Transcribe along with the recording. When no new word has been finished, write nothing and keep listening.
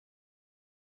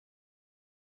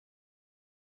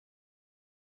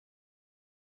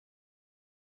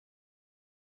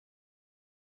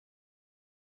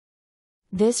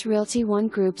This Realty ONE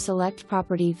Group Select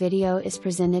property video is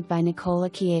presented by Nicole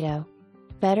Occhiato.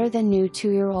 Better than new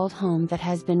 2-year-old home that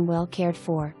has been well cared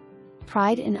for.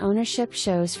 Pride in ownership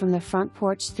shows from the front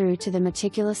porch through to the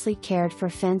meticulously cared for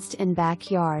fenced-in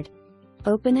backyard.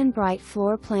 Open and bright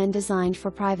floor plan designed for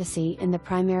privacy in the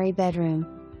primary bedroom.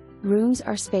 Rooms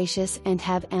are spacious and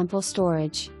have ample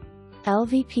storage.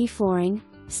 LVP flooring,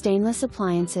 stainless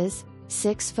appliances,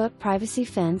 6-foot privacy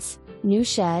fence, new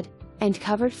shed, and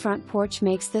covered front porch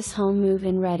makes this home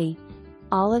move-in ready.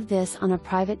 All of this on a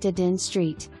private Deaton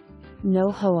Street.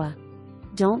 No HOA.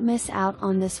 Don't miss out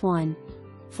on this one.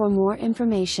 For more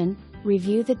information,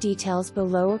 review the details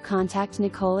below or contact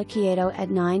Nicole Occhiato at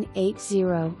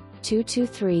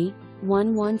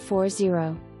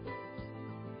 980-223-1140.